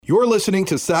You're listening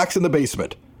to Sox in the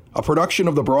Basement, a production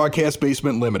of the Broadcast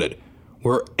Basement Limited,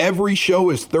 where every show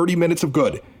is 30 minutes of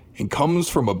good and comes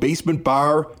from a basement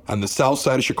bar on the south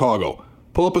side of Chicago.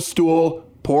 Pull up a stool,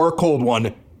 pour a cold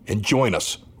one, and join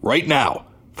us right now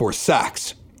for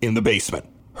Sox in the Basement.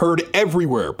 Heard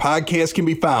everywhere podcasts can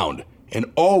be found, and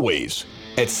always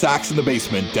at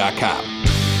soxinthebasement.com.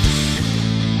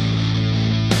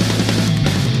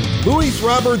 Luis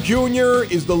Robert Jr.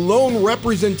 is the lone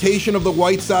representation of the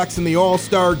White Sox in the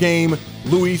All-Star game.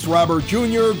 Luis Robert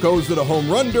Jr. goes to the Home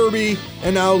Run Derby,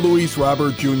 and now Luis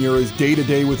Robert Jr. is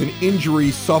day-to-day with an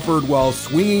injury suffered while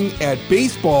swinging at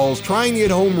baseballs trying to hit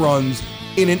home runs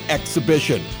in an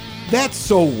exhibition. That's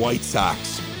so White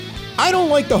Sox. I don't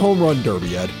like the Home Run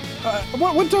Derby, Ed.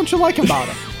 What don't you like about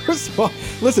it? First of all,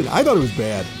 listen, I thought it was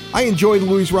bad. I enjoyed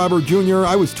Luis Robert Jr.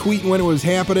 I was tweeting when it was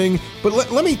happening, but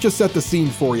let me just set the scene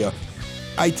for you.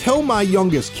 I tell my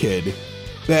youngest kid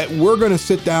that we're going to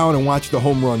sit down and watch the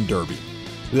Home Run Derby.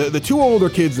 The two older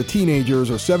kids, the teenagers,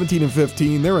 are 17 and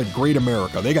 15. They're at Great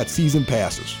America. They got season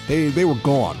passes. They were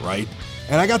gone, right?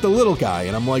 And I got the little guy,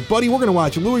 and I'm like, buddy, we're going to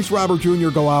watch Luis Robert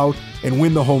Jr. go out and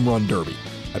win the Home Run Derby.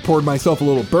 I poured myself a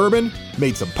little bourbon,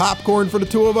 made some popcorn for the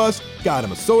two of us, got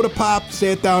him a soda pop,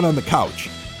 sat down on the couch.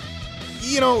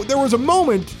 You know, there was a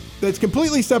moment that's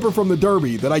completely separate from the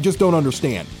Derby that I just don't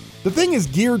understand. The thing is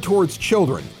geared towards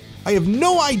children. I have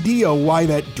no idea why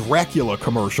that Dracula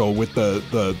commercial with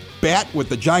the bat with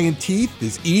the giant teeth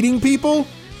is eating people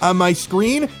on my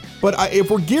screen, but if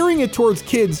we're gearing it towards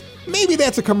kids, maybe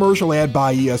that's a commercial ad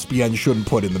by ESPN shouldn't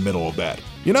put in the middle of that,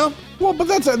 you know? Well, but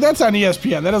that's on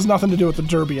ESPN. That has nothing to do with the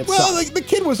Derby itself. Well, the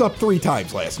kid was up 3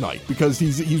 times last night because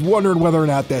he's wondering whether or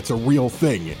not that's a real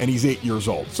thing, and he's 8 years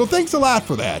old. So thanks a lot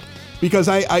for that, because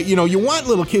I you want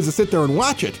little kids to sit there and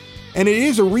watch it, and it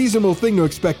is a reasonable thing to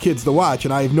expect kids to watch,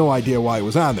 and I have no idea why it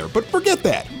was on there. But forget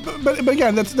that. But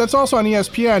again, that's also on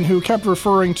ESPN, who kept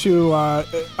referring to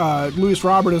Luis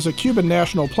Robert as a Cuban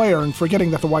national player and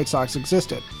forgetting that the White Sox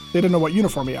existed. They didn't know what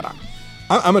uniform he had on.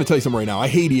 I'm going to tell you something right now. I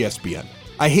hate ESPN.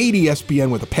 I hate ESPN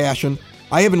with a passion.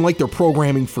 I haven't liked their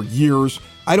programming for years.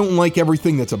 I don't like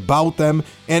everything that's about them,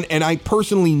 and I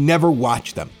personally never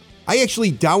watch them. I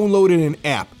actually downloaded an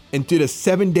app and did a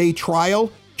 7-day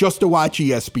trial just to watch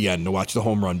ESPN, to watch the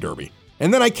Home Run Derby.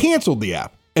 And then I canceled the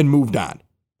app and moved on.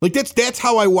 Like, that's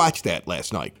how I watched that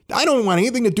last night. I don't want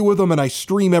anything to do with them, and I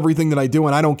stream everything that I do,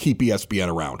 and I don't keep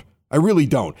ESPN around. I really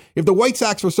don't. If the White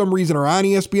Sox for some reason are on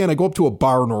ESPN, I go up to a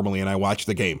bar normally and I watch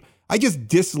the game. I just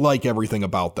dislike everything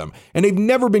about them. And they've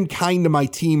never been kind to my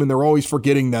team, and they're always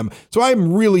forgetting them. So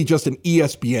I'm really just an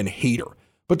ESPN hater.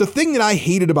 But the thing that I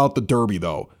hated about the Derby,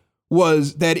 though,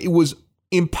 was that it was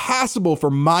impossible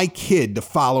for my kid to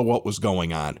follow what was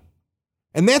going on.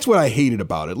 And that's what I hated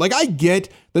about it. Like, I get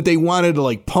that they wanted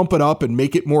to pump it up and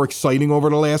make it more exciting over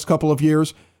the last couple of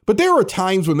years, but there are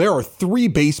times when there are 3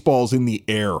 baseballs in the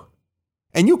air,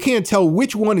 and you can't tell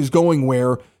which one is going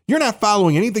where. You're not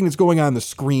following anything that's going on the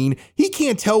screen. He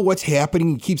can't tell what's happening.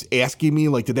 He keeps asking me,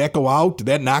 did that go out? Did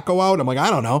that not go out? I'm like, I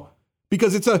don't know.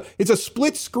 Because it's a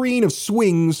split screen of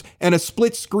swings and a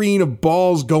split screen of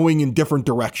balls going in different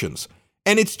directions.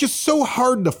 And it's just so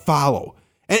hard to follow.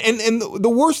 And the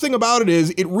worst thing about it is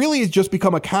it really has just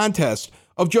become a contest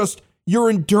of just your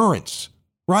endurance,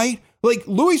 right? Like,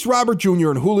 Luis Robert Jr.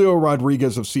 and Julio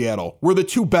Rodriguez of Seattle were the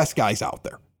 2 best guys out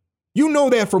there. You know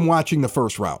that from watching the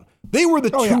first round. They were the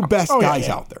 2 best guys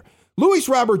out there. Luis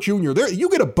Robert Jr., you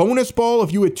get a bonus ball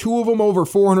if you hit 2 of them over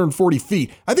 440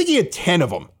 feet. I think he had 10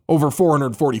 of them over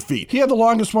 440 feet. He had the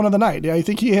longest one of the night. Yeah, I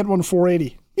think he hit one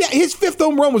 480. Yeah, his 5th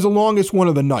home run was the longest one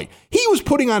of the night. He was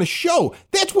putting on a show.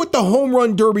 That's what the Home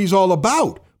Run Derby's all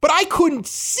about. But I couldn't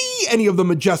see any of the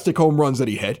majestic home runs that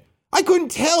he hit. I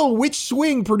couldn't tell which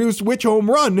swing produced which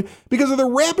home run because of the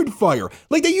rapid fire.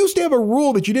 Like, they used to have a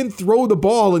rule that you didn't throw the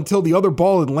ball until the other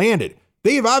ball had landed.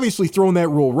 They have obviously thrown that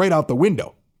rule right out the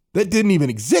window. That didn't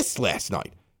even exist last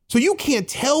night. So you can't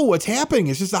tell what's happening.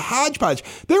 It's just a hodgepodge.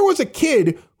 There was a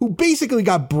kid who basically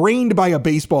got brained by a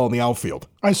baseball in the outfield.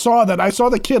 I saw that. I saw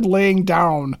the kid laying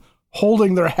down,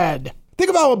 holding their head. Think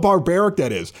about how barbaric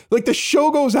that is. Like, the show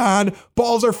goes on,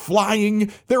 balls are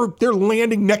flying, they're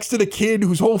landing next to the kid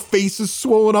whose whole face is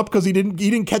swollen up because he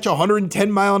didn't catch a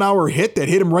 110-mile-an-hour hit that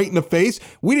hit him right in the face.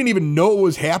 We didn't even know it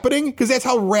was happening because that's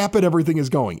how rapid everything is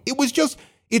going.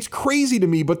 It's crazy to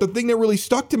me, but the thing that really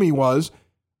stuck to me was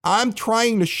I'm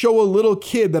trying to show a little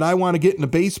kid that I want to get into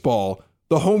baseball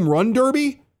the Home Run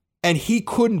Derby, and he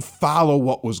couldn't follow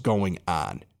what was going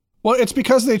on. Well, it's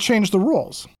because they changed the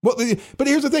rules. Well, but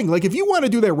here's the thing. Like, if you want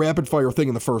to do that rapid fire thing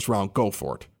in the first round, go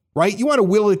for it, right? You want to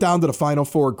whittle it down to the final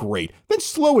 4, great. Then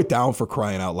slow it down, for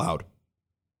crying out loud.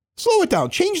 Slow it down.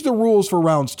 Change the rules for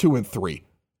rounds 2 and 3.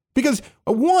 Because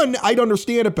one, I'd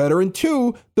understand it better, and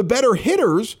two, the better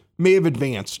hitters may have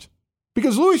advanced.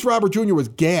 Because Luis Robert Jr. was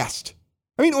gassed.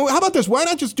 I mean, how about this? Why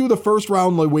not just do the first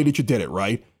round the way that you did it,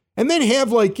 right? And then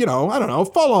have I don't know,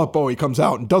 Fall Out Boy comes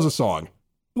out and does a song.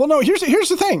 Well, no, here's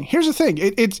the thing.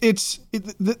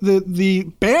 The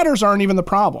batters aren't even the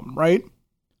problem, right?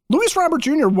 Luis Robert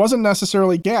Jr. wasn't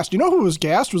necessarily gassed. You know who was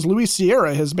gassed was Luis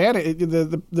Sierra, his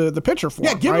the pitcher for him.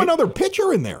 Yeah, give him another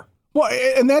pitcher in there. Well,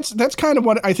 and that's kind of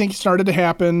what I think started to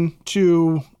happen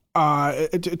to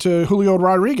Julio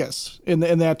Rodriguez in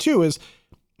that too. Is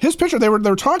his pitcher? They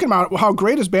were talking about how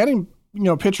great his batting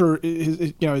pitcher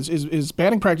his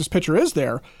batting practice pitcher is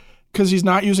there because he's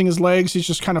not using his legs. He's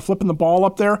just kind of flipping the ball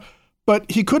up there. But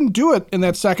he couldn't do it in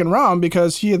that second round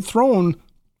because he had thrown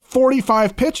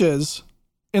 45 pitches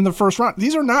in the first round.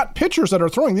 These are not pitchers that are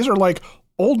throwing. These are like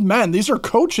old men. These are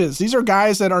coaches. These are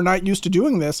guys that are not used to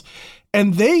doing this.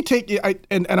 And they take,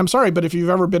 and I'm sorry, but if you've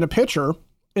ever been a pitcher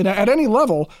at any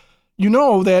level, you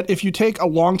know that if you take a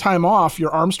long time off,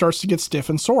 your arm starts to get stiff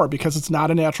and sore because it's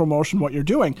not a natural motion what you're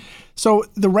doing. So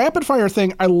the rapid fire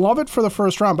thing, I love it for the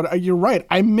first round, but you're right.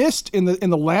 I missed in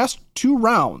the last 2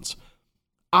 rounds,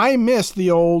 I missed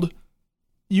the old,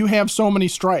 you have so many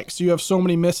strikes, you have so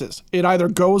many misses. It either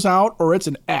goes out or it's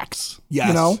an X.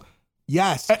 Yes.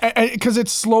 Yes. Because it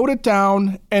slowed it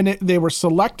down and they were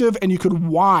selective and you could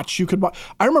watch.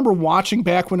 I remember watching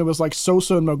back when it was like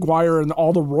Sosa and McGuire and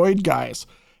all the roid guys.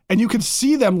 And you could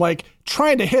see them like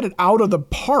trying to hit it out of the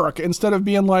park instead of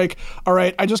being like, all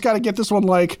right, I just got to get this one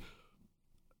like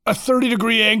a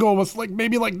 30-degree angle with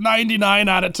maybe 99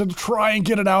 on it to try and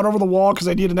get it out over the wall because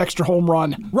I need an extra home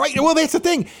run. Right. Well, that's the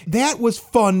thing. That was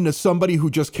fun to somebody who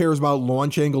just cares about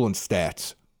launch angle and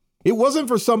stats. It wasn't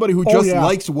for somebody who just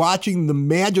likes watching the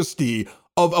majesty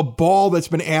of a ball that's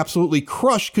been absolutely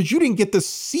crushed because you didn't get to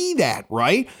see that,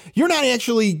 right? You're not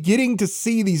actually getting to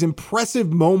see these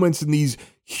impressive moments and these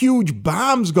huge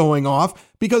bombs going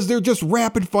off because they're just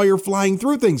rapid fire flying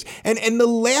through things. And the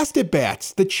last at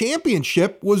bats, the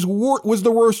championship was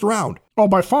the worst round. Oh,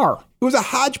 by far. It was a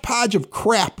hodgepodge of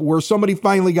crap where somebody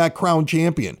finally got crowned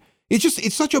champion.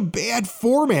 It's such a bad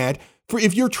format for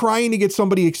if you're trying to get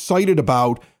somebody excited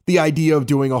about the idea of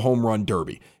doing a home run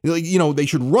derby. They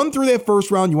should run through that first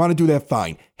round. You want to do that,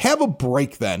 fine. Have a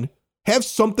break then. Have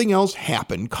something else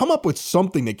happen. Come up with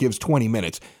something that gives 20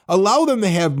 minutes. Allow them to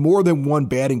have more than one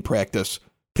batting practice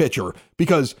pitcher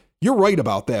because you're right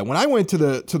about that. When I went to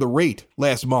the rate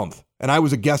last month and I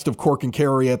was a guest of Cork and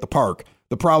Kerry at the park,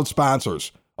 the proud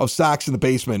sponsors of Sox in the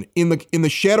Basement, in the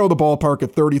shadow of the ballpark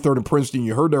at 33rd and Princeton.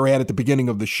 You heard their ad at the beginning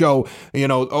of the show.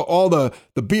 All the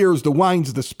beers, the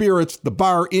wines, the spirits, the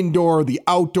bar indoor, the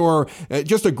outdoor,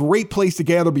 just a great place to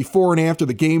gather before and after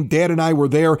the game. Dad and I were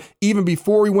there even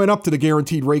before we went up to the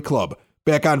Guaranteed Rate Club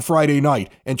back on Friday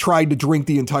night and tried to drink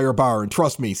the entire bar. And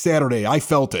trust me, Saturday, I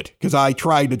felt it because I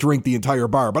tried to drink the entire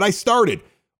bar. But I started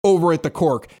over at the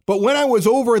Cork. But when I was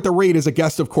over at the rate as a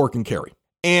guest of Cork and Kerry,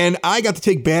 and I got to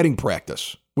take batting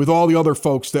practice with all the other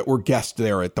folks that were guests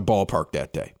there at the ballpark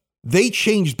that day. They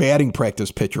changed batting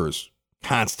practice pitchers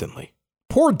constantly.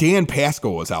 Poor Dan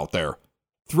Pasco was out there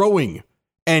throwing,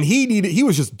 and he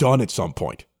was just done at some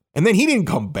point. And then he didn't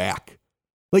come back.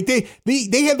 Like they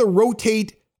had to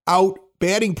rotate out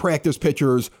batting practice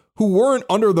pitchers who weren't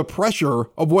under the pressure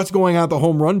of what's going on at the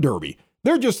home run derby.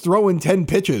 They're just throwing 10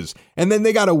 pitches, and then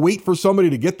they got to wait for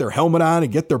somebody to get their helmet on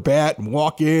and get their bat and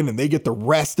walk in, and they get the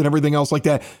rest and everything else like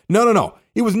that. No.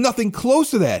 It was nothing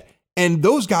close to that. And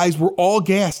those guys were all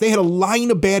gassed. They had a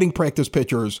line of batting practice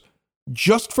pitchers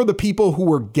just for the people who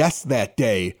were guests that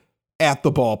day at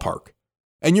the ballpark.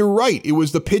 And you're right. It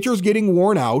was the pitchers getting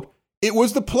worn out. It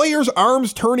was the players'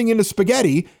 arms turning into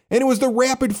spaghetti, and it was the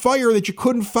rapid fire that you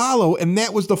couldn't follow, and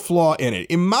that was the flaw in it.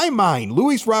 In my mind,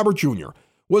 Luis Robert Jr.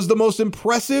 was the most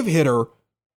impressive hitter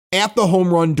at the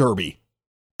home run derby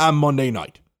on Monday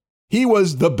night. He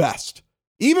was the best.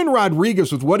 Even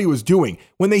Rodriguez, with what he was doing,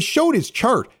 when they showed his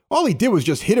chart, all he did was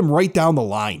just hit him right down the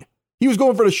line. He was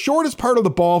going for the shortest part of the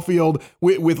ball field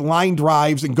with line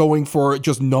drives and going for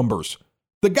just numbers.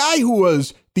 The guy who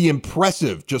was the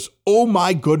impressive, just, oh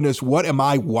my goodness, what am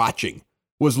I watching,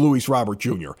 was Luis Robert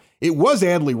Jr. It was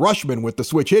Adley Rutschman with the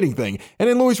switch hitting thing. And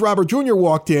then Luis Robert Jr.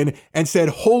 walked in and said,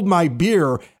 hold my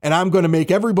beer, and I'm going to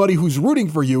make everybody who's rooting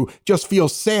for you just feel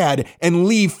sad and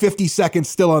leave 50 seconds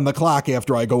still on the clock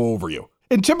after I go over you.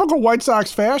 In typical White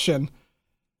Sox fashion,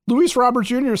 Luis Robert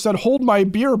Jr. said, hold my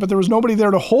beer, but there was nobody there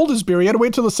to hold his beer. He had to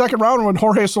wait till the second round when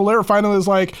Jorge Soler finally was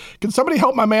like, can somebody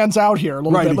help my man's out here a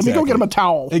little bit? Let me go get him a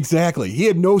towel. Exactly. He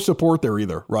had no support there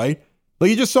either, right? Like,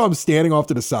 you just saw him standing off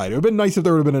to the side. It would have been nice if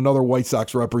there would have been another White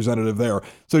Sox representative there,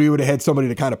 so you would have had somebody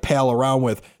to kind of pal around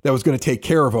with that was going to take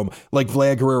care of him, like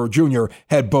Vlad Guerrero Jr.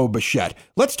 had Bo Bichette.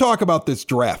 Let's talk about this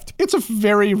draft. It's a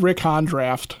very Rick Hahn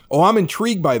draft. Oh, I'm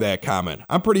intrigued by that comment.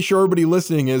 I'm pretty sure everybody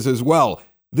listening is as well.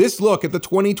 This look at the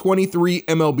 2023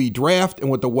 MLB Draft and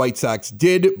what the White Sox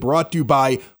did, brought to you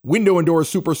by Window and Door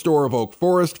Superstore of Oak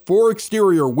Forest. For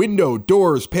exterior window,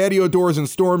 doors, patio doors, and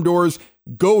storm doors,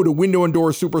 go to Window and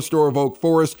Door Superstore of Oak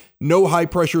Forest. No high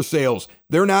pressure sales.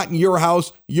 They're not in your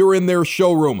house. You're in their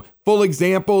showroom. Full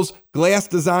examples, glass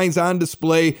designs on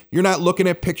display. You're not looking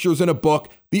at pictures in a book.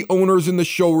 The owner's in the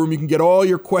showroom. You can get all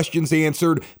your questions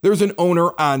answered. There's an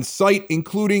owner on site,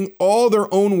 including all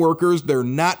their own workers. They're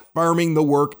not farming the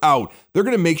work out. They're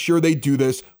going to make sure they do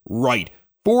this right.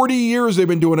 40 years they've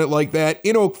been doing it like that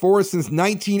in Oak Forest since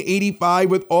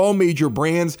 1985 with all major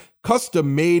brands.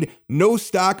 Custom made, no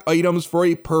stock items for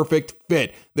a perfect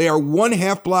fit. They are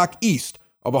 1/2 block east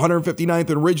of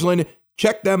 159th and Ridgeland.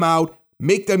 Check them out.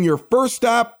 Make them your first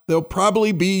stop. They'll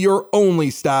probably be your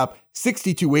only stop.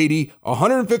 6280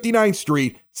 159th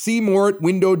Street. See more at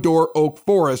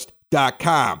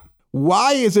windowdooroakforest.com.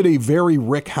 Why is it a very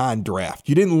Rick Hahn draft?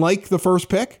 You didn't like the first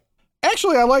pick?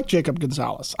 Actually, I like Jacob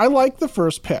Gonzalez. I like the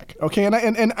first pick, okay?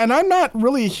 And I'm not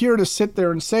really here to sit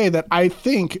there and say that I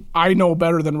think I know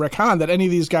better than Rick Hahn that any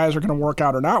of these guys are going to work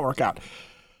out or not work out.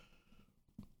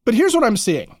 But here's what I'm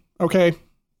seeing, okay?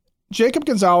 Jacob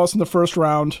Gonzalez in the first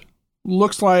round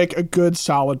looks like a good,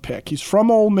 solid pick. He's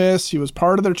from Ole Miss. He was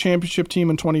part of their championship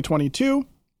team in 2022.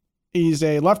 He's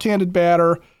a left-handed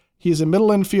batter. He's a middle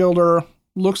infielder.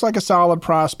 Looks like a solid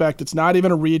prospect. It's not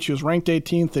even a reach. He was ranked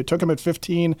 18th. They took him at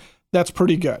 15. That's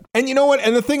pretty good. And you know what?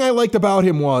 And the thing I liked about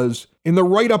him was, in the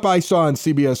write-up I saw on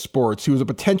CBS Sports, he was a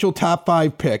potential top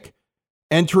 5 pick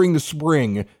entering the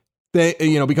spring.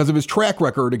 Because of his track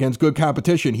record against good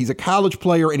competition. He's a college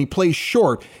player and he plays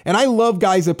short. And I love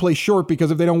guys that play short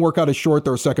because if they don't work out as short,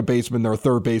 they're a second baseman, they're a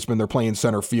third baseman, they're playing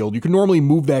center field. You can normally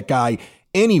move that guy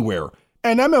anywhere.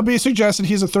 And MLB suggested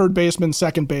he's a third baseman,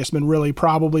 second baseman, really,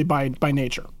 probably by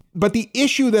nature. But the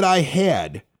issue that I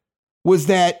had was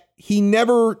that he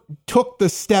never took the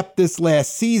step this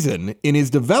last season in his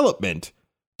development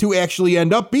to actually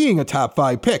end up being a top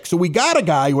 5 pick. So we got a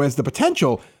guy who has the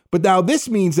potential. But now this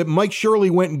means that Mike Shirley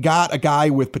went and got a guy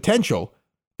with potential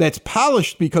that's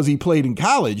polished because he played in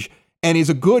college and is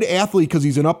a good athlete because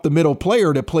he's an up-the-middle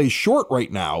player that plays short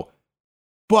right now.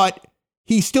 But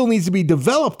he still needs to be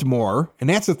developed more, and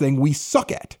that's the thing we suck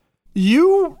at.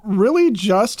 You really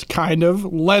just kind of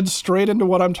led straight into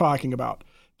what I'm talking about.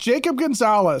 Jacob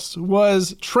Gonzalez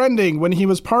was trending when he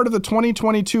was part of the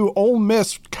 2022 Ole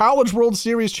Miss College World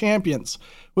Series champions,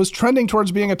 was trending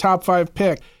towards being a top 5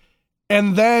 pick.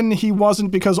 And then he wasn't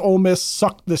because Ole Miss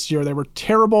sucked this year. They were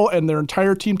terrible, and their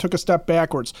entire team took a step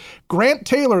backwards. Grant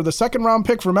Taylor, the second-round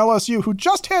pick from LSU, who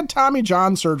just had Tommy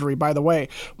John surgery, by the way,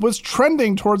 was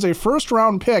trending towards a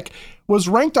first-round pick, was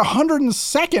ranked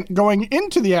 102nd going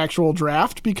into the actual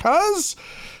draft because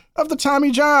of the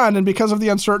Tommy John and because of the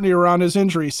uncertainty around his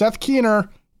injury. Seth Keener,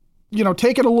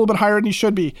 take it a little bit higher than he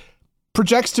should be.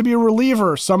 Projects to be a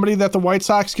reliever, somebody that the White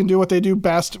Sox can do what they do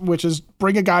best, which is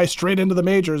bring a guy straight into the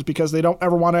majors because they don't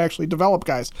ever want to actually develop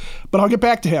guys. But I'll get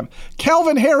back to him.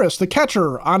 Calvin Harris, the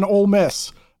catcher on Ole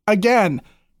Miss, again,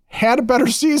 had a better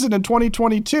season in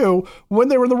 2022 when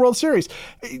they were in the World Series.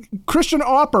 Christian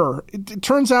Opper, it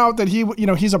turns out that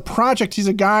he's a project. He's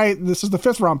a guy, this is the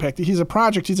 5th round pick. He's a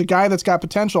project. He's a guy that's got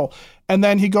potential. And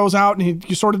then he goes out and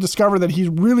you sort of discover that he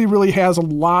really, really has a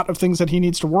lot of things that he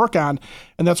needs to work on.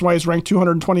 And that's why he's ranked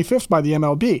 225th by the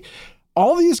MLB.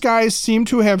 All these guys seem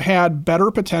to have had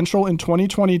better potential in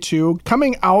 2022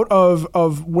 coming out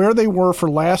of where they were for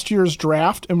last year's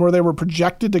draft and where they were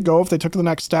projected to go if they took the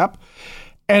next step.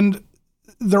 And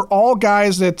they're all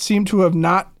guys that seem to have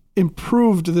not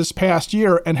improved this past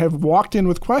year and have walked in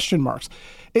with question marks.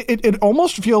 It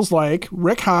almost feels like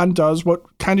Rick Hahn does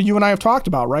what kind of you and I have talked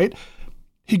about, right?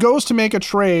 He goes to make a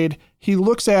trade. He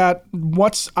looks at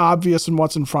what's obvious and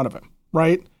what's in front of him,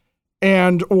 right?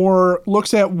 Or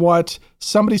looks at what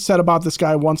somebody said about this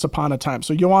guy once upon a time.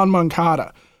 So Yoan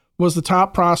Moncada was the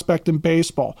top prospect in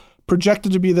baseball.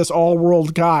 Projected to be this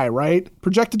all-world guy, right?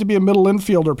 Projected to be a middle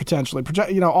infielder potentially.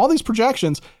 All these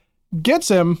projections gets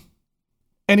him,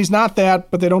 and he's not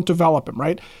that, but they don't develop him,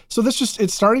 right? So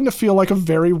it's starting to feel like a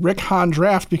very Rick Hahn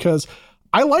draft because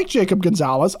I like Jacob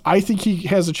Gonzalez. I think he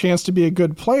has a chance to be a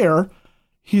good player.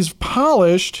 He's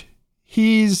polished.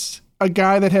 He's a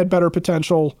guy that had better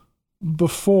potential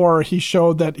before he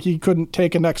showed that he couldn't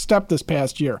take a next step this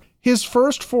past year. His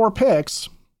first 4 picks,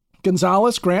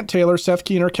 Gonzalez, Grant Taylor, Seth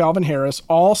Keener, Calvin Harris,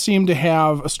 all seem to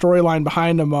have a storyline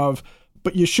behind them of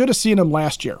but you should have seen him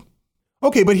last year.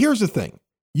 Okay, but here's the thing.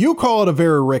 You call it a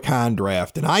very Rick Hahn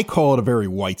draft, and I call it a very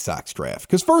White Sox draft.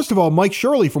 Because first of all, Mike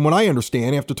Shirley, from what I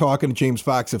understand, after talking to James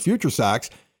Fox of Future Sox,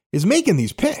 is making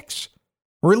these picks,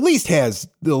 or at least has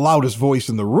the loudest voice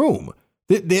in the room.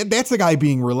 That's the guy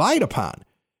being relied upon.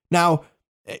 Now,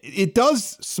 it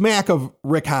does smack of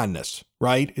Rick Hahn-ness,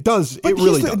 right? It does. But it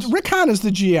really does. Rick Hahn is the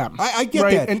GM. I get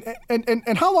right? that.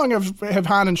 And how long have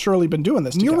Hahn and Shirley been doing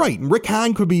this together? You're right. Rick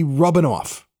Hahn could be rubbing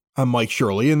off on Mike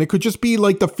Shirley, and it could just be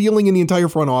like the feeling in the entire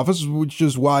front office, which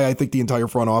is why I think the entire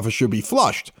front office should be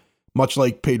flushed. Much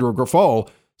like Pedro Grifol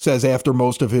says after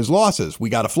most of his losses, we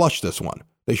got to flush this one.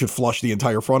 They should flush the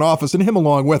entire front office and him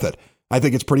along with it. I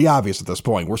think it's pretty obvious at this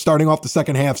point. We're starting off the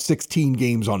second half 16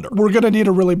 games under. We're going to need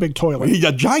a really big toilet.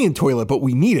 A giant toilet, but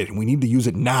we need it, and we need to use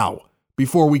it now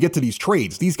before we get to these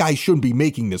trades. These guys shouldn't be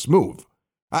making this move.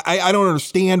 I don't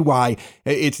understand why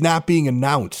it's not being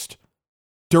announced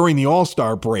during the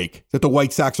All-Star break that the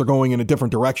White Sox are going in a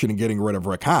different direction and getting rid of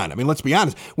Rick Hahn. I mean, let's be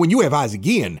honest. When you have Ozzie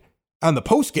Guillen on the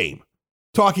postgame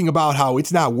talking about how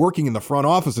it's not working in the front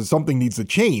office and something needs to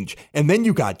change, and then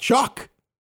you got Chuck,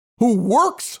 who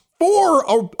works for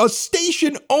a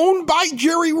station owned by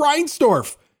Jerry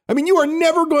Reinsdorf. I mean, you are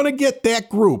never going to get that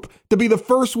group to be the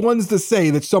first ones to say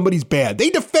that somebody's bad. They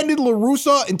defended La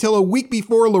Russa until a week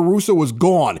before La Russa was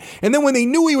gone. And then when they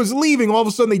knew he was leaving, all of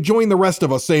a sudden they joined the rest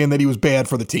of us saying that he was bad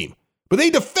for the team. But they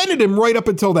defended him right up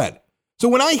until then. So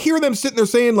when I hear them sitting there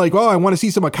saying like, oh, I want to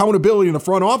see some accountability in the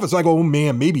front office, I go, oh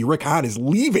man, maybe Rick Hahn is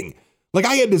leaving. Like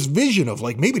I had this vision of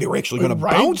like, maybe they were actually going to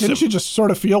bounce him. Didn't you just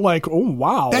sort of feel like, oh,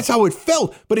 wow. That's how it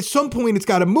felt. But at some point it's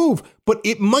got to move. But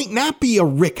it might not be a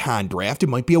Rick Hahn draft. It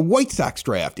might be a White Sox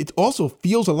draft. It also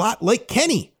feels a lot like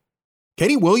Kenny.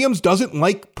 Kenny Williams doesn't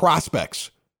like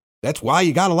prospects. That's why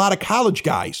you got a lot of college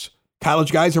guys.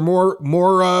 College guys are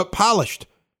more polished.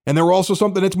 And they're also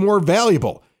something that's more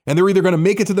valuable. And they're either going to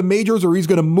make it to the majors or he's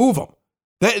going to move them.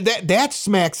 That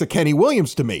smacks of Kenny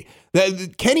Williams to me.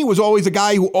 Kenny was always a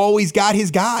guy who always got his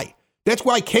guy. That's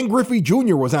why Ken Griffey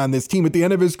Jr. was on this team at the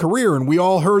end of his career, and we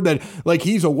all heard that like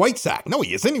he's a White Sox. No,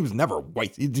 he isn't. He was never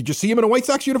white. Did you see him in a White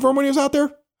Sox uniform when he was out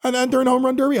there during the home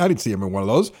run derby? I didn't see him in one of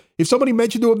those. If somebody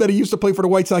mentioned to him that he used to play for the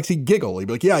White Sox, he'd giggle. He'd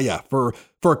be like, yeah, for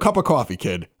a cup of coffee,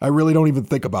 kid. I really don't even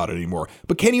think about it anymore.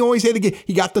 But Kenny always had to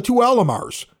he got the two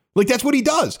Alomars. Like, that's what he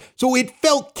does. So it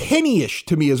felt Kenny-ish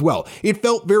to me as well. It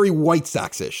felt very White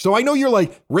Sox-ish. So I know you're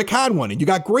like, Rick Hahn won, and you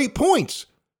got great points.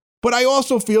 But I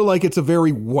also feel like it's a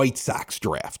very White Sox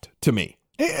draft to me.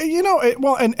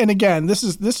 And again, this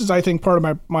is I think part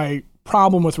of my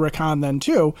problem with Rick Hahn then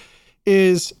too,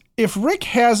 is if Rick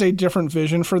has a different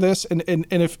vision for this, and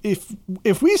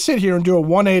if we sit here and do a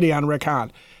 180 on Rick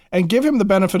Hahn, and give him the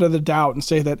benefit of the doubt and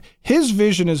say that his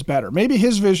vision is better. Maybe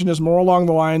his vision is more along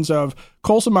the lines of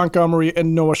Colson Montgomery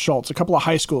and Noah Schultz, a couple of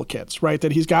high school kids, right,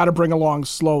 that he's got to bring along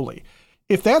slowly.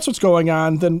 If that's what's going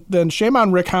on, then shame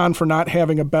on Rick Hahn for not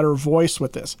having a better voice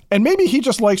with this. And maybe he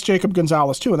just likes Jacob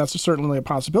Gonzalez too, and that's certainly a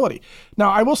possibility. Now,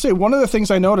 I will say one of the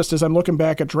things I noticed as I'm looking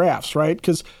back at drafts, right,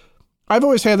 because I've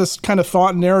always had this kind of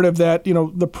thought and narrative that,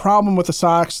 the problem with the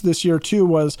Sox this year too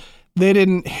was they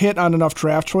didn't hit on enough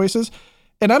draft choices.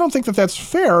 And I don't think that that's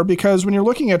fair because when you're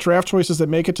looking at draft choices that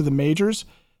make it to the majors,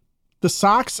 the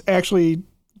Sox actually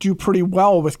do pretty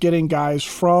well with getting guys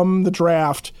from the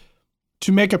draft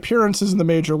to make appearances in the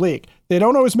major league. They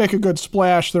don't always make a good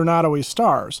splash. They're not always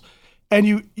stars. And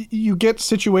you get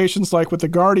situations like with the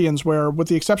Guardians where, with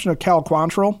the exception of Cal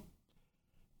Quantrill,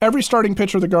 every starting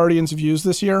pitcher the Guardians have used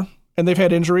this year, and they've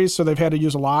had injuries, so they've had to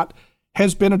use a lot,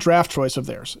 has been a draft choice of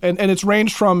theirs. And it's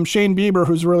ranged from Shane Bieber,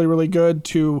 who's really, really good,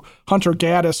 to Hunter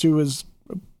Gaddis, who is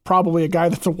probably a guy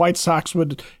that the White Sox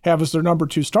would have as their number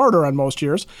 2 starter on most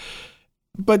years.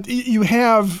 But you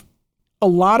have a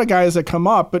lot of guys that come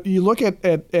up, but you look at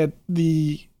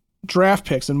the draft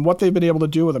picks and what they've been able to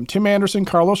do with them. Tim Anderson,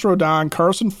 Carlos Rodon,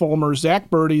 Carson Fulmer, Zach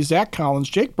Birdie, Zach Collins,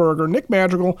 Jake Burger, Nick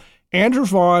Madrigal, Andrew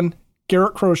Vaughn,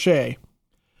 Garrett Crochet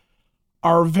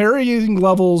are varying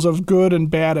levels of good and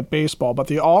bad at baseball, but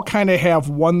they all kind of have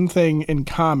one thing in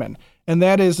common, and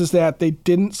that is that they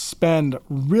didn't spend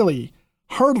really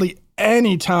hardly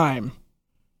any time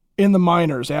in the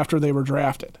minors after they were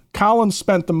drafted. Collins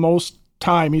spent the most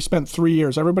time. He spent 3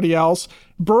 years. Everybody else,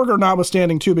 Burger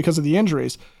notwithstanding too because of the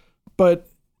injuries, but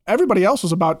everybody else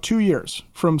was about 2 years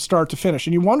from start to finish.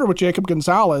 And you wonder with Jacob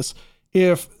Gonzalez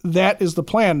if that is the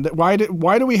plan. Why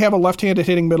do we have a left-handed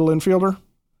hitting middle infielder?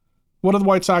 What do the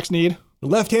White Sox need?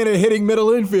 Left-handed hitting middle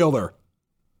infielder.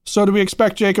 So do we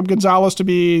expect Jacob Gonzalez to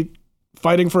be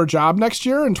fighting for a job next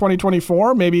year in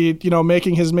 2024, maybe,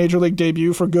 making his major league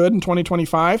debut for good in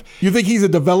 2025. You think he's a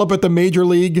develop at the major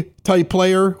league type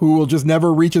player who will just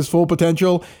never reach his full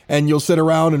potential, and you'll sit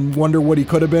around and wonder what he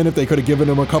could have been if they could have given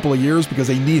him a couple of years because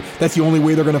that's the only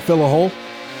way they're going to fill a hole?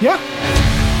 Yeah.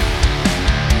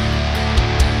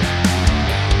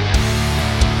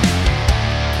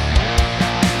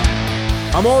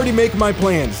 I'm already making my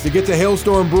plans to get to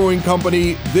Hailstorm Brewing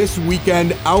Company this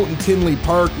weekend out in Tinley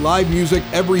Park. Live music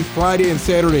every Friday and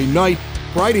Saturday night.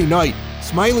 Friday night,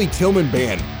 Smiley Tillman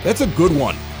Band. That's a good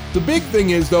one. The big thing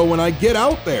is, though, when I get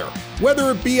out there,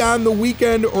 whether it be on the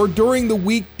weekend or during the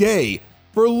weekday,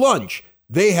 for lunch,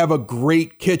 they have a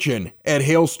great kitchen at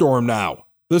Hailstorm now.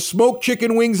 The smoked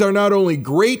chicken wings are not only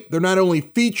great, they're not only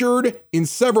featured in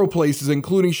several places,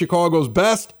 including Chicago's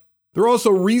Best, they're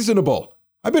also reasonable.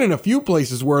 I've been in a few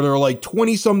places where they're like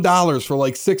 $20-some for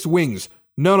like 6 wings.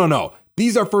 No.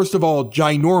 These are, first of all,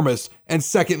 ginormous, and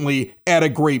secondly, at a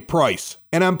great price.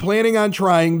 And I'm planning on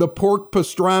trying the pork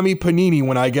pastrami panini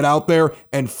when I get out there,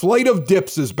 and Flight of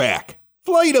Dips is back.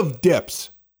 Flight of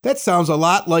Dips. That sounds a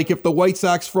lot like if the White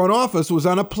Sox front office was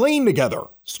on a plane together.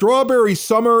 Strawberry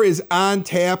Summer is on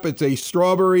tap. It's a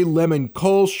strawberry lemon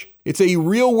Kolsch. It's a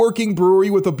real working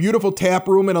brewery with a beautiful tap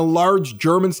room and a large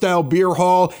German-style beer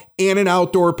hall and an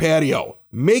outdoor patio.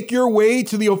 Make your way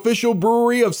to the official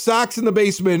brewery of Sox in the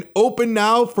Basement, open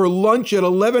now for lunch at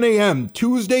 11 a.m.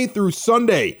 Tuesday through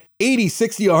Sunday,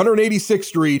 8060 186th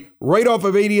Street, right off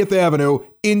of 80th Avenue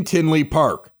in Tinley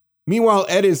Park. Meanwhile,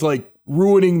 Ed is like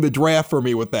ruining the draft for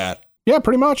me with that. Yeah,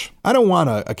 pretty much. I don't want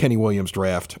a Kenny Williams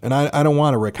draft, and I don't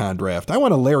want a Rick Hahn draft. I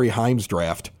want a Larry Himes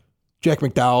draft. Jack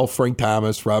McDowell, Frank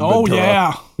Thomas, Rob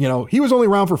Ventura. Yeah. He was only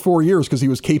around for 4 years because he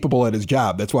was capable at his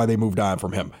job. That's why they moved on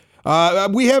from him.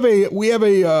 We have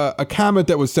a comment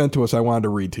that was sent to us I wanted to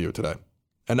read to you today.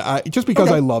 And just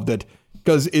because I loved it,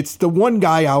 because it's the one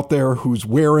guy out there who's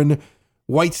wearing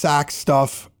White Sox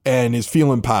stuff and is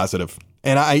feeling positive.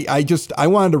 And I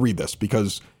wanted to read this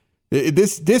because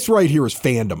this right here is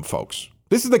fandom, folks.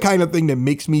 This is the kind of thing that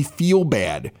makes me feel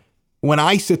bad when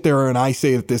I sit there and I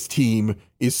say that this team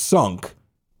is sunk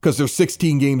because they're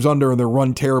 16 games under and they're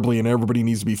run terribly and everybody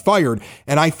needs to be fired.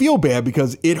 And I feel bad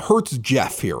because it hurts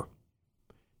Jeff here.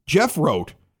 Jeff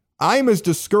wrote, I'm as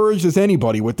discouraged as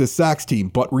anybody with this Sox team,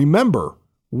 but remember,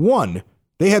 1,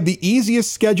 they had the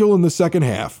easiest schedule in the second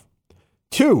half.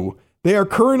 2, they are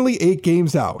currently 8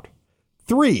 games out.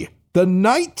 3, the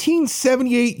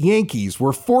 1978 Yankees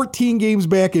were 14 games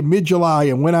back in mid-July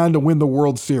and went on to win the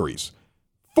World Series.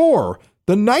 4,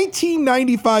 the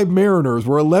 1995 Mariners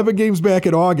were 11 games back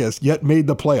in August, yet made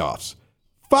the playoffs.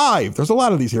 5, there's a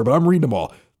lot of these here, but I'm reading them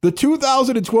all. The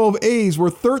 2012 A's were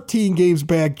 13 games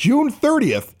back June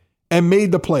 30th and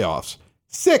made the playoffs.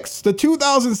 6, the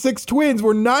 2006 Twins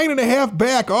were 9.5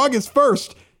 back August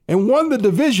 1st and won the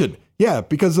division. Yeah,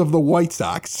 because of the White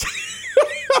Sox.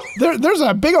 There's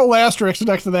a big old asterisk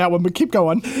next to that one, but keep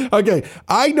going. Okay,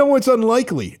 I know it's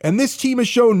unlikely, and this team has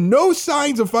shown no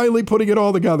signs of finally putting it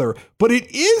all together, but it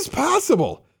is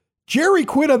possible. Jerry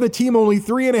quit on the team only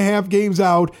 3.5 games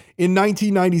out in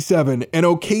 1997 and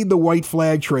okayed the white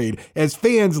flag trade. As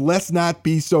fans, let's not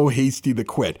be so hasty to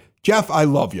quit. Jeff, I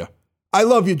love you. I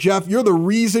love you, Jeff. You're the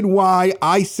reason why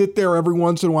I sit there every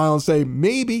once in a while and say,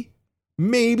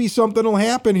 maybe something will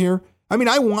happen here. I mean,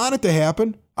 I want it to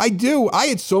happen. I do. I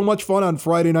had so much fun on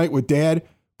Friday night with Dad,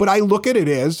 but I look at it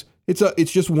as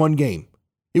it's just one game.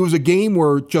 It was a game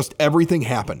where just everything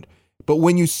happened. But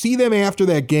when you see them after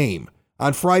that game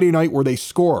on Friday night where they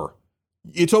score,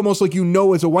 it's almost like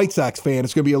as a White Sox fan,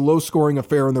 it's going to be a low-scoring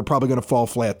affair and they're probably going to fall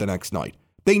flat the next night.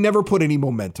 They never put any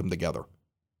momentum together.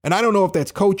 And I don't know if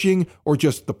that's coaching or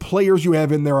just the players you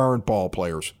have in there aren't ball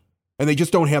players. And they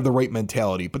just don't have the right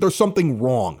mentality. But there's something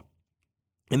wrong.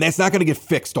 And that's not going to get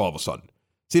fixed all of a sudden.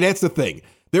 See, that's the thing.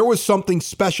 There was something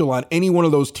special on any one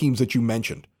of those teams that you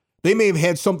mentioned. They may have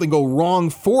had something go wrong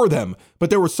for them, but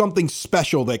there was something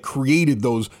special that created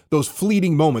those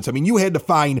fleeting moments. I mean, you had to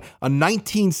find a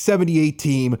 1978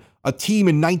 team, a team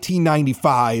in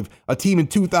 1995, a team in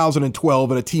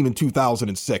 2012, and a team in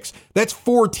 2006. That's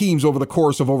 4 teams over the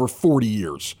course of over 40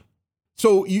 years.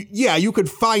 So, you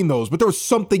could find those, but there was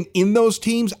something in those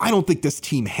teams. I don't think this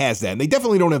team has that. And they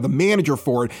definitely don't have the manager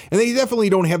for it, and they definitely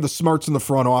don't have the smarts in the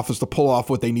front office to pull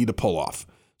off what they need to pull off.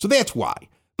 So that's why.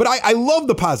 But I love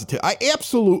the positive. I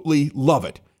absolutely love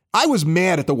it. I was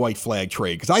mad at the white flag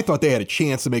trade because I thought they had a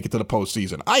chance to make it to the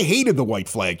postseason. I hated the white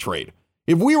flag trade.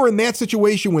 If we were in that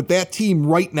situation with that team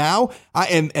right now,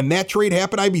 and that trade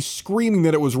happened, I'd be screaming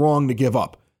that it was wrong to give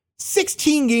up.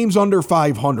 16 games under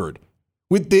 500.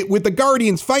 With the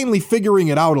Guardians finally figuring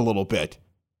it out a little bit.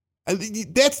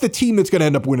 That's the team that's going to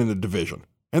end up winning the division.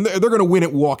 And they're going to win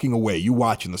it walking away. You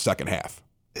watch in the second half.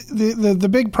 The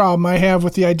big problem I have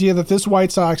with the idea that this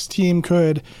White Sox team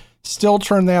could still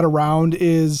turn that around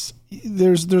is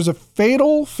there's a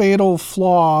fatal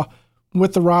flaw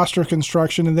with the roster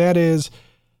construction, and that is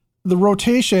the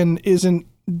rotation isn't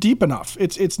deep enough.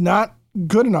 It's not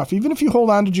good enough. Even if you hold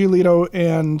on to Giolito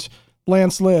and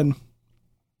Lance Lynn,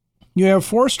 you have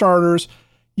 4 starters.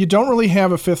 You don't really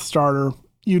have a 5th starter.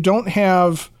 You don't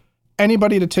have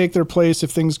anybody to take their place if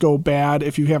things go bad,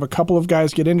 if you have a couple of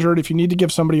guys get injured, if you need to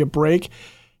give somebody a break.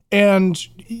 And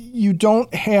you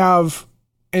don't have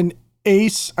an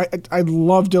ace. I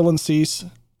love Dylan Cease.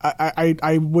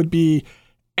 I would be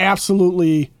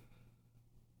absolutely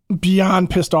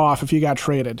beyond pissed off if he got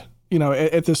traded,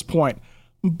 at this point.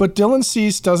 But Dylan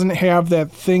Cease doesn't have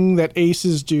that thing that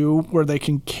aces do where they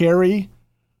can carry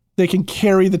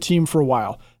the team for a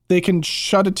while. They can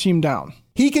shut a team down.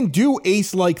 He can do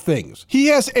ace-like things. He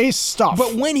has ace stuff.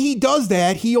 But when he does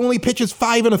that, he only pitches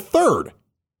 5 1/3,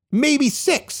 maybe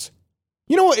 6.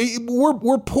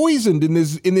 We're poisoned in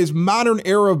this modern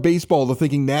era of baseball to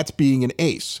thinking that's being an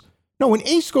ace. No, an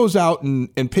ace goes out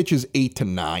and pitches 8 to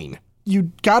 9.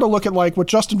 You got to look at like what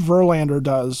Justin Verlander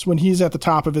does when he's at the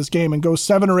top of his game and goes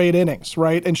 7 or 8 innings,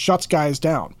 right? And shuts guys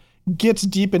down, gets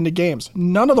deep into games.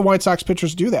 None of the White Sox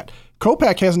pitchers do that.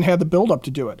 Kopech hasn't had the buildup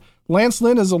to do it. Lance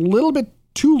Lynn is a little bit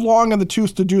too long in the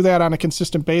tooth to do that on a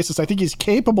consistent basis. I think he's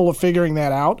capable of figuring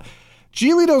that out.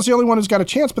 Giolito's the only one who's got a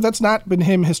chance, but that's not been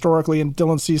him historically, and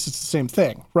Dylan Cease, it's the same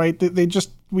thing, right?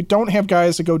 We don't have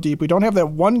guys that go deep. We don't have that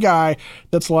one guy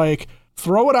that's like,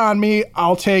 throw it on me,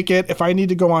 I'll take it. If I need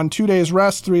to go on 2 days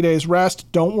rest, 3 days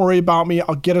rest, don't worry about me.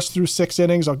 I'll get us through 6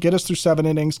 innings. I'll get us through 7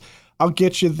 innings. I'll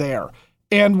get you there.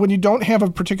 And when you don't have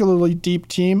a particularly deep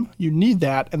team, you need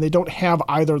that, and they don't have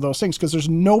either of those things because there's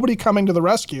nobody coming to the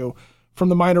rescue from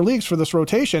the minor leagues for this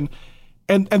rotation.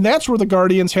 And that's where the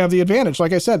Guardians have the advantage.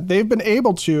 Like I said, they've been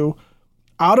able to,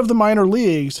 out of the minor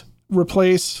leagues,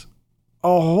 replace a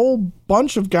whole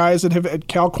bunch of guys that have.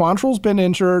 Cal Quantrill's been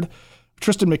injured.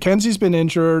 Tristan McKenzie's been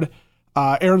injured.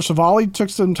 Aaron Savali took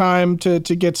some time to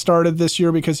get started this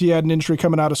year because he had an injury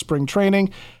coming out of spring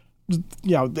training.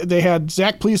 They had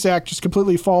Zach Plesac just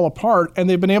completely fall apart, and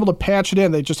they've been able to patch it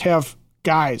in. They just have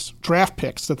guys, draft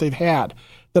picks that they've had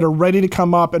that are ready to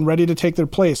come up and ready to take their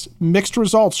place. Mixed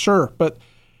results, sure, but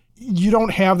you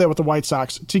don't have that with the White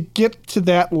Sox. To get to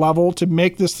that level, to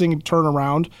make this thing turn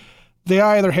around, they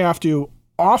either have to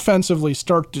offensively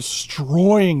start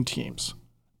destroying teams,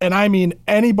 and I mean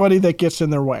anybody that gets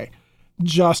in their way.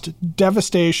 Just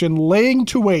devastation, laying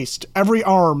to waste every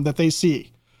arm that they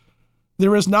see.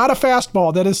 There is not a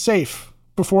fastball that is safe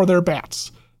before their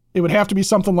bats. It would have to be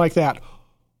something like that.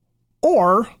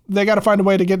 Or they got to find a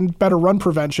way to get in better run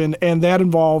prevention, and that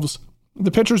involves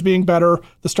the pitchers being better,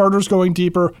 the starters going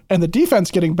deeper, and the defense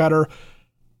getting better.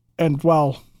 And,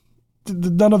 well,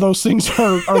 none of those things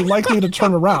are likely to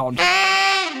turn around.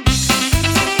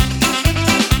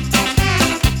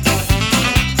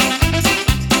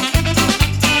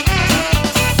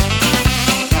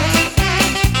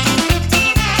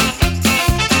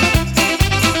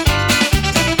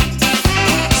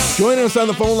 Joining us on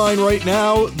the phone line right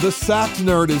now, the Sox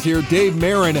nerd is here, Dave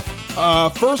Marin.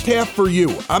 First half for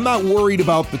you. I'm not worried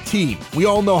about the team. We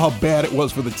all know how bad it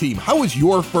was for the team. How was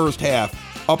your first half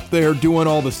up there doing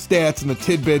all the stats and the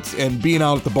tidbits and being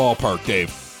out at the ballpark,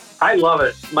 Dave? I love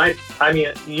it.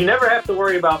 You never have to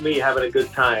worry about me having a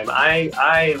good time.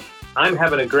 I'm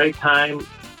having a great time.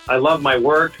 I love my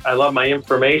work. I love my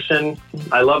information.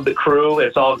 I love the crew.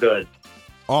 It's all good.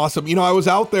 Awesome. I was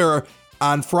out there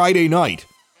on Friday night.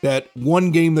 That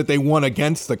one game that they won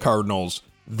against the Cardinals,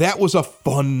 that was a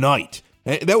fun night.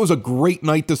 That was a great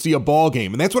night to see a ball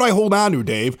game. And that's what I hold on to,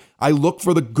 Dave. I look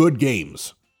for the good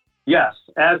games. Yes,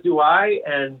 as do I.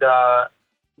 And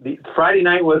the Friday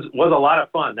night was a lot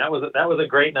of fun. That was a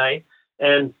great night.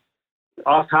 And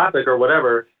off topic or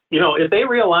whatever, if they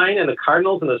realign and the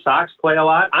Cardinals and the Sox play a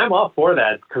lot, I'm all for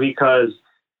that because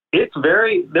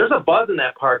there's a buzz in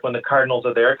that park when the Cardinals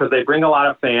are there because they bring a lot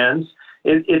of fans.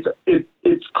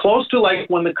 It's close to like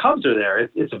when the Cubs are there.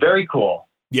 It's very cool.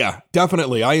 Yeah,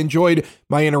 definitely. I enjoyed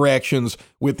my interactions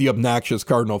with the obnoxious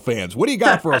Cardinal fans. What do you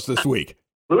got for us this week?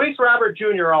 Luis Robert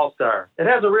Jr. All-Star. It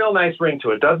has a real nice ring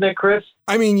to it, doesn't it, Chris?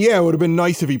 I mean, yeah, it would have been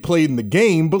nice if he played in the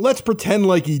game, but let's pretend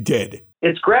like he did.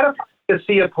 It's gratifying to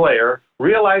see a player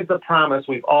realize the promise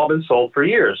we've all been sold for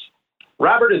years.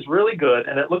 Robert is really good,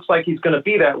 and it looks like he's going to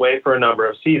be that way for a number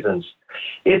of seasons.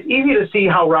 It's easy to see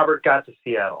how Robert got to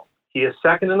Seattle. He is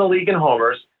second in the league in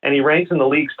homers, and he ranks in the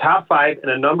league's top 5 in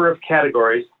a number of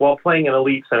categories while playing in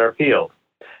elite center field.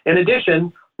 In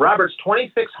addition, Robert's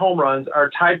 26 home runs are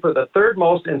tied for the third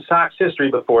most in Sox history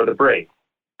before the break.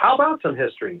 How about some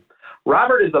history?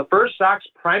 Robert is the first Sox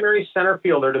primary center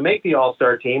fielder to make the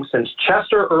All-Star team since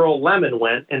Chester Earl Lemon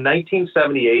went in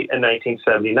 1978 and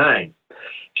 1979.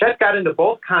 Chet got into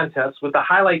both contests, with the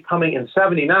highlight coming in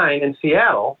 79 in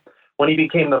Seattle when he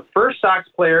became the first Sox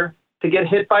player to get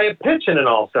hit by a pitch in an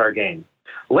All-Star game.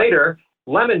 Later,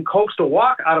 Lemon coaxed a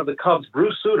walk out of the Cubs'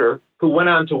 Bruce Sutter, who went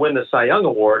on to win the Cy Young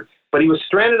Award, but he was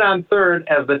stranded on third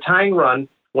as the tying run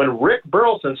when Rick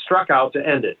Burleson struck out to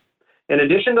end it. In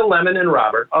addition to Lemon and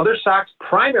Robert, other Sox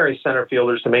primary center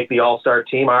fielders to make the All-Star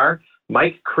team are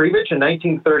Mike Krivich in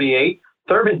 1938,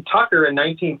 Thurman Tucker in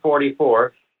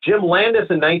 1944, Jim Landis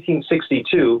in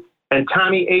 1962, and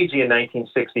Tommy Agee in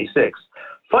 1966.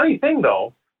 Funny thing,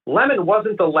 though, Lemon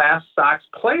wasn't the last Sox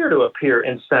player to appear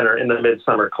in center in the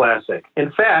Midsummer Classic.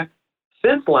 In fact,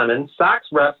 since Lemon, Sox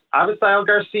reps Avisail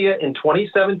Garcia in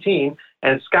 2017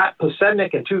 and Scott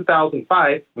Podsednik in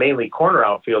 2005, mainly corner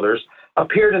outfielders,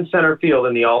 appeared in center field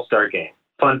in the All-Star game.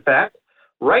 Fun fact,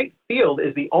 right field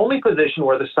is the only position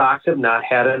where the Sox have not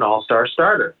had an All-Star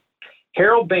starter.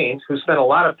 Harold Baines, who spent a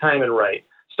lot of time in right,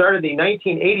 started the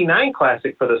 1989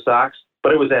 Classic for the Sox,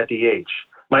 but it was at DH.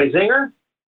 My zinger?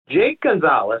 Jake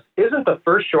Gonzalez isn't the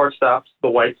first shortstop the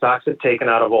White Sox have taken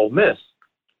out of Ole Miss.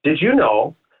 Did you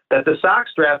know that the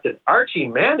Sox drafted Archie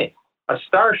Manning, a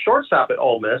star shortstop at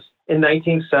Ole Miss, in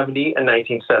 1970 and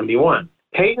 1971?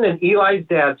 Peyton and Eli's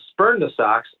dad spurned the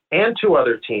Sox and two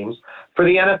other teams for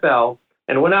the NFL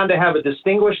and went on to have a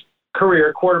distinguished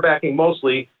career quarterbacking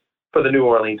mostly for the New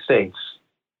Orleans Saints.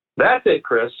 That's it,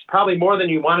 Chris. Probably more than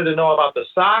you wanted to know about the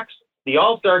Sox, the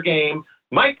All-Star game,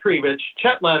 Mike Krivich,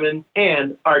 Chet Lemon,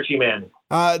 and Archie Manning.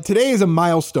 Today is a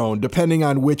milestone depending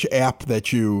on which app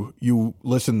that you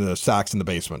listen to Sox in the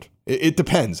Basement. It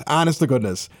depends, honest to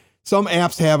goodness. Some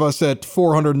apps have us at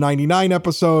 499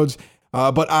 episodes,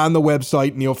 but on the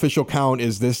website and the official count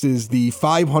this is the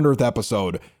 500th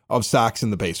episode of Sox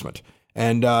in the Basement.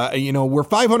 And, we're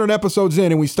 500 episodes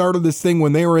in, and we started this thing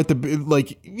when they were at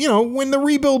when the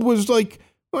rebuild was like,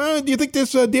 well, do you think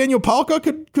this Daniel Palka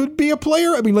could be a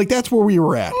player? I mean, that's where we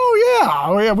were at.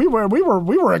 Oh yeah, we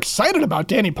were excited about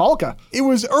Danny Palka. It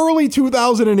was early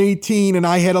 2018, and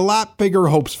I had a lot bigger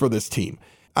hopes for this team.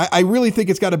 I really think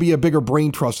it's got to be a bigger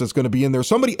brain trust that's going to be in there.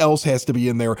 Somebody else has to be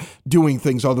in there doing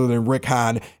things other than Rick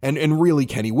Hahn and really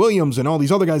Kenny Williams and all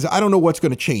these other guys. I don't know what's going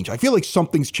to change. I feel like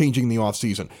something's changing in the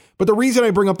offseason. But the reason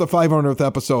I bring up the 500th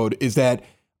episode is that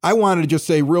I wanted to just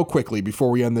say real quickly before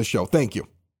we end this show, thank you.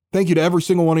 Thank you to every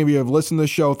single one of you who have listened to this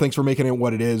show. Thanks for making it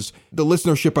what it is. The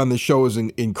listenership on this show is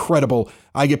incredible.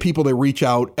 I get people that reach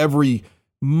out every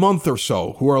month or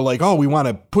so who are like, oh, we want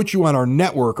to put you on our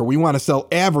network, or we want to sell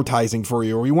advertising for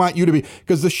you, or we want you to be,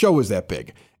 because the show is that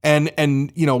big.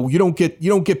 And you don't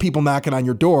get people knocking on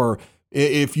your door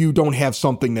if you don't have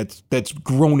something that's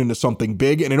grown into something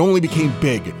big. And it only became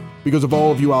big because of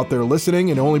all of you out there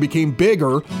listening, and it only became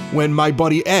bigger when my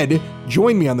buddy Ed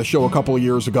joined me on the show a couple of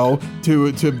years ago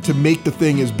to make the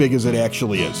thing as big as it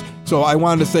actually is. So I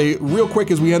wanted to say real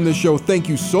quick as we end this show, thank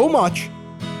you so much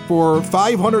for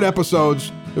 500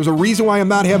 episodes. There's a reason why I'm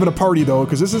not having a party, though,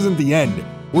 because this isn't the end.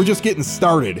 We're just getting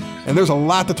started, and there's a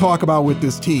lot to talk about with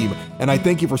this team, and I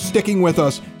thank you for sticking with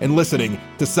us and listening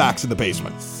to Sox in the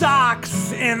Basement.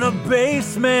 Sox in the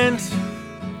Basement.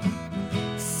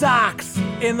 Sox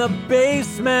in the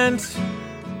Basement.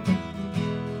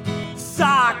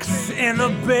 Sox in the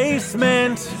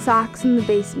Basement. Sox in the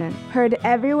Basement. Heard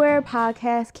everywhere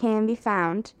podcasts can be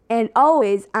found, and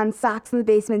always on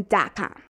soxinthebasement.com.